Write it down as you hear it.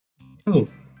So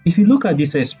if you look at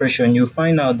this expression, you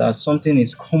find out that something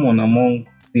is common among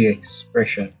the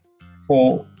expression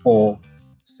 4, 4,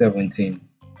 17.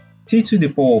 T to the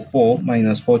power of 4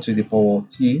 minus 4 to the power of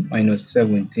t minus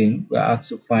 17, we're asked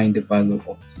to find the value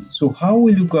of t. So how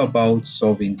will you go about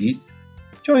solving this?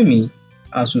 Join me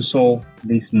as we solve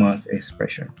this math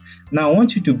expression. Now I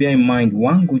want you to bear in mind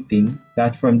one good thing,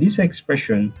 that from this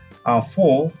expression, our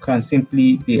 4 can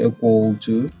simply be equal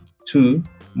to 2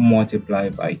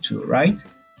 multiplied by 2, right?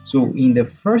 So in the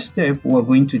first step we're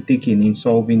going to take in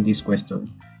solving this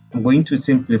question, I'm going to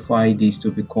simplify this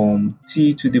to become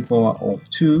t to the power of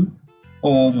 2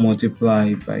 all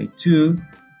multiplied by 2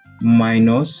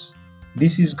 minus,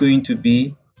 this is going to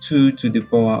be 2 to the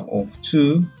power of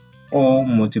 2 all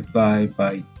multiplied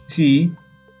by t,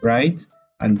 right?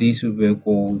 And this will be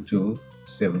equal to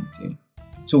 17.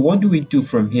 So what do we do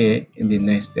from here in the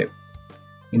next step?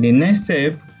 In the next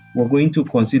step, we're going to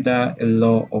consider a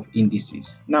law of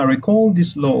indices. Now recall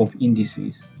this law of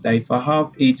indices, that if I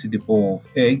have a to the power of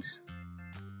x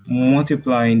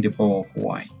multiplying the power of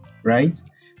y, right?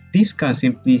 This can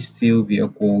simply still be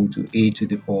equal to a to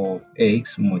the power of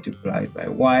x multiplied by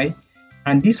y,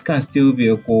 and this can still be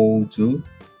equal to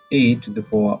a to the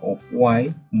power of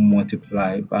y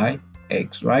multiplied by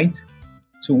x, right?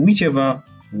 So whichever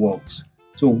works.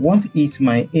 So what is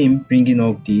my aim bringing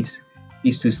up this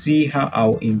is to see how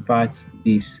I'll invert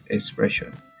this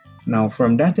expression. Now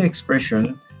from that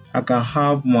expression, I can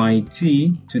have my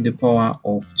t to the power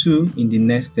of 2 in the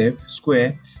next step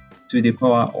square to the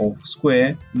power of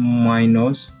square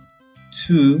minus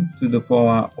 2 to the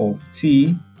power of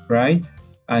t, right?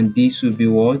 And this will be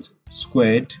what?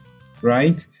 Squared,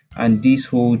 right? And this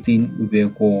whole thing will be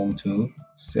equal to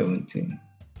 17.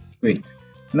 Great.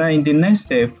 Now in the next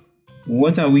step,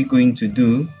 what are we going to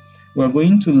do? We're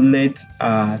going to let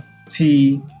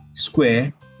t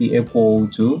square be equal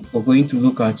to, we're going to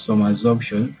look at some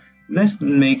assumption. Let's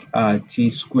make t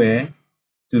square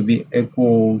to be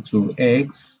equal to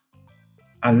x,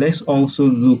 and let's also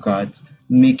look at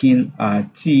making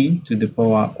t to the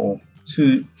power of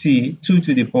 2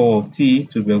 to the power of t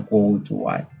to be equal to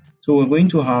y. So we're going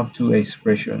to have two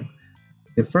expressions.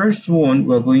 The first one,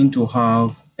 we're going to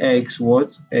have x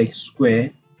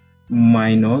square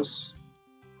minus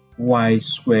y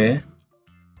square,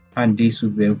 and this will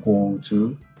be equal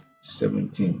to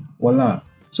 17. Voila.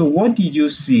 So what did you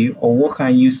see, or what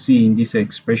can you see in this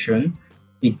expression?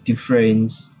 A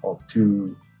difference of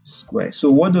two squares. So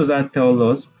what does that tell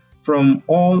us? From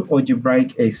all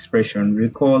algebraic expression,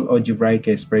 recall algebraic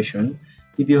expression,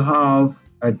 if you have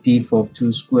a diff of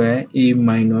 2 square, a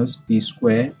minus b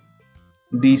square,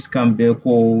 this can be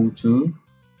equal to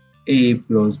a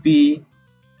plus b,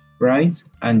 right?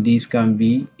 And this can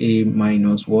be a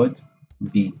minus what?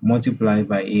 B, multiplied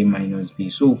by a minus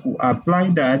b. So if we apply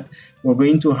that, we're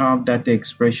going to have that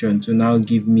expression to now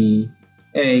give me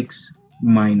x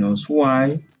minus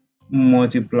y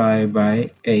multiplied by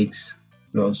x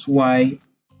plus y,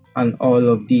 and all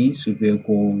of these will be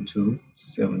equal to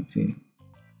 17.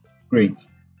 Great.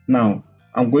 Now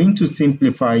I'm going to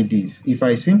simplify this. If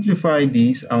I simplify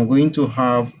this, I'm going to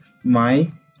have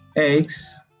my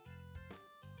x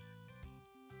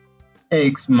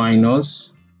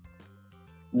minus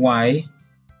y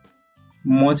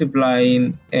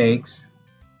multiplying x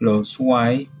plus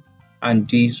y, and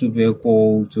this will be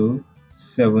equal to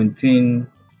 17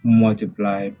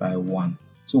 multiplied by 1.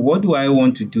 So what do I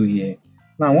want to do here?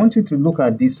 Now I want you to look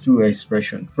at these two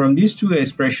expressions. From these two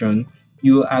expressions,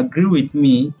 you agree with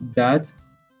me that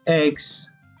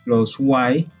x plus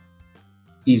y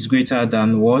is greater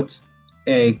than what?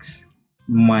 X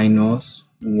minus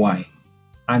y.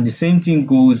 And the same thing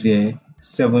goes here.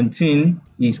 17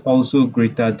 is also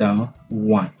greater than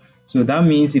 1. So that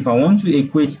means if I want to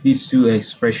equate these two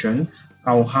expressions,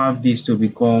 I'll have this to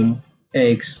become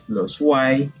x plus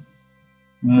y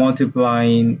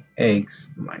multiplying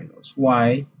x minus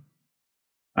y,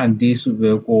 and this will be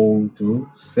equal to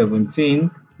 17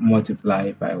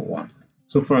 multiplied by 1.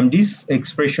 So from this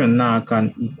expression now, I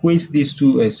can equate these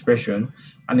two expressions,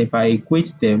 and if I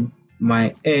equate them,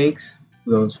 my x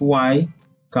plus y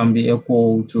can be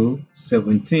equal to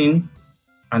 17,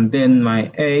 and then my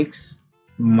x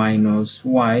minus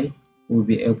y will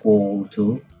be equal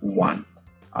to 1.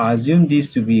 I assume this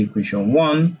to be equation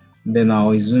 1, then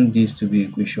I'll assume this to be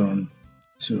equation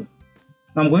 2.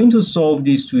 I'm going to solve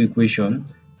these two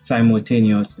equations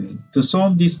simultaneously. To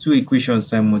solve these two equations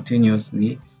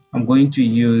simultaneously, I'm going to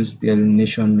use the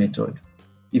elimination method.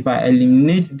 If I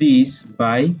eliminate this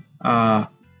by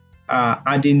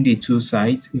adding the two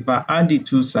sides, if I add the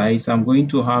two sides, I'm going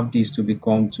to have this to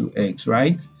become 2x,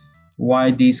 right?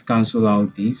 Why this cancel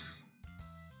out this?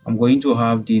 I'm going to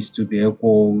have this to be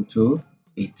equal to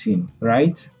 18,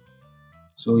 right?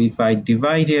 So if I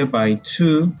divide here by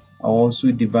 2, I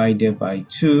also divide here by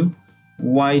 2.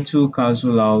 Y2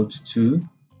 cancel out 2.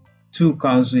 2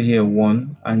 cancel here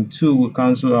 1, and 2 will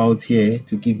cancel out here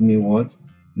to give me what?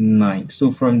 9.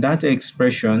 So from that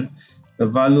expression, the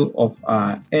value of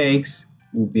our x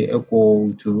will be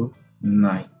equal to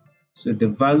 9. So the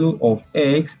value of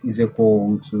x is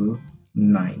equal to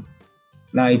 9.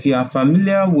 Now, if you are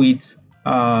familiar with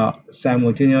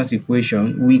simultaneous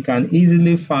equation, we can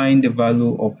easily find the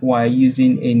value of y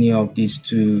using any of these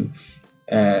two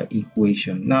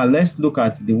equations. Now, let's look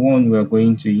at the one we are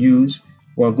going to use.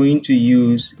 We're going to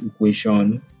use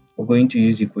equation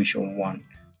 1.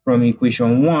 From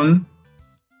equation 1,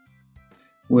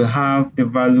 we have the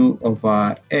value of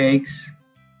our x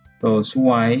plus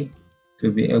y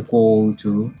to be equal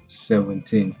to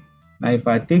 17. Now, if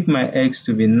I take my x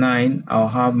to be 9, I'll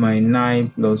have my 9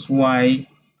 plus y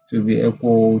to be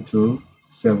equal to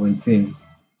 17.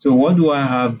 So what do I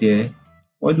have there?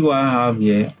 What do I have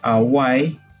here? Our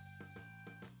y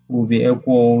will be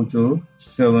equal to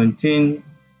 17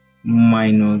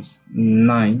 minus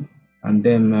 9, and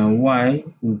then my y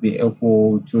will be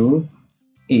equal to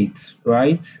 8,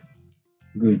 right?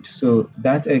 Good. So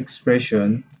that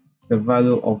expression, the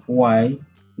value of y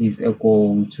is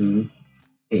equal to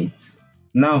 8.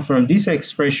 Now, from this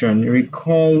expression,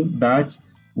 recall that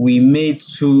we made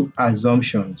two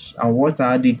assumptions. And what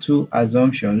are the two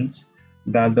assumptions?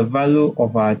 That the value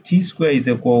of our t squared is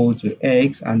equal to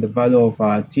x, and the value of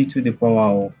our t to the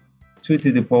power of 2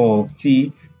 to the power of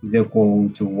t is equal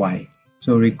to y.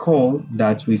 So recall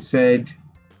that we said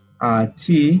our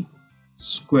t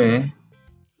squared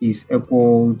is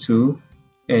equal to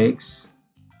x,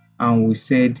 and we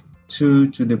said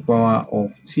 2 to the power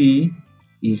of t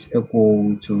is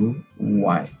equal to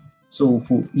y. So if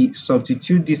we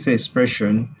substitute this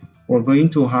expression, we're going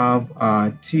to have our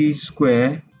t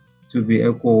squared to be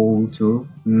equal to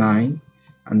 9,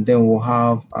 and then we'll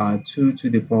have our 2 to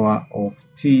the power of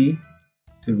t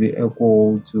to be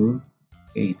equal to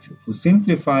 8. If we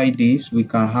simplify this, we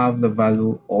can have the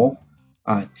value of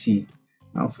our t.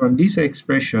 Now, from this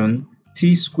expression,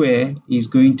 t squared is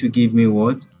going to give me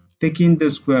what? Taking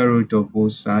the square root of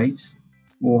both sides,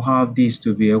 we'll have this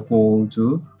to be equal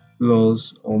to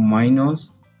plus or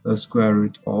minus the square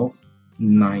root of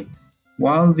 9.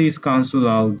 While this cancel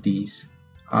out this,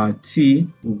 our t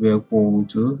will be equal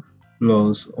to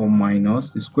plus or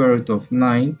minus the square root of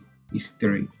 9 is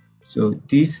 3. So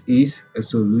this is a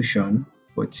solution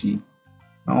for t.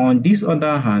 Now, on this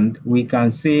other hand, we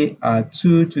can say our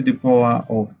 2 to the power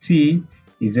of t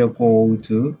is equal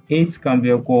to 8 can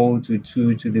be equal to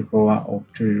 2 to the power of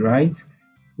 3, right?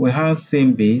 We have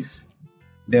same base,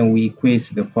 then we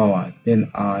equate the power, then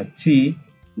our t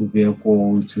will be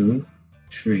equal to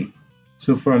 3.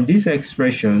 So from this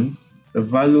expression, the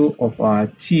value of our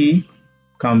t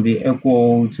can be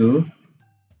equal to,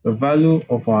 the value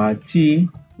of our t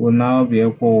will now be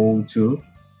equal to,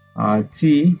 our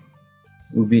t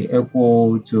will be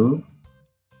equal to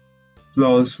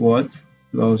plus what?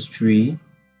 Plus 3,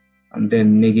 and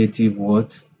then negative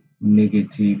what?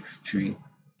 Negative 3.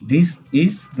 This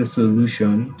is the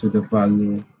solution to the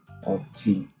value of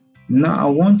t. Now I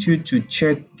want you to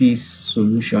check this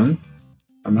solution.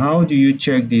 And how do you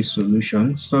check this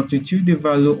solution? Substitute the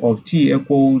value of t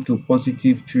equal to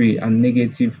positive 3 and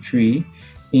negative 3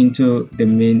 into the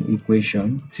main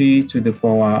equation, t to the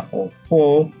power of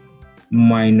 4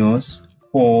 minus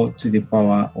 4 to the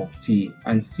power of t,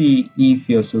 and see if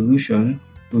your solution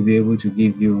will be able to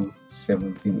give you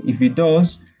 17. If it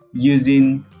does,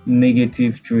 using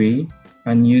negative 3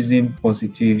 and using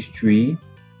positive 3,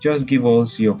 just give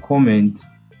us your comment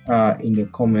in the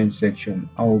comment section.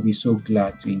 I will be so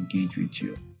glad to engage with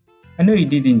you. I know you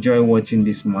did enjoy watching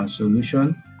this math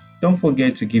solution. Don't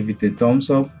forget to give it a thumbs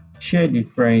up, share it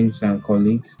with friends and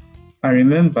colleagues, and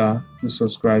remember to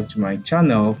subscribe to my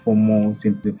channel for more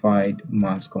simplified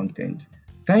math content.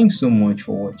 Thanks so much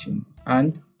for watching,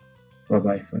 and bye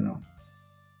bye for now.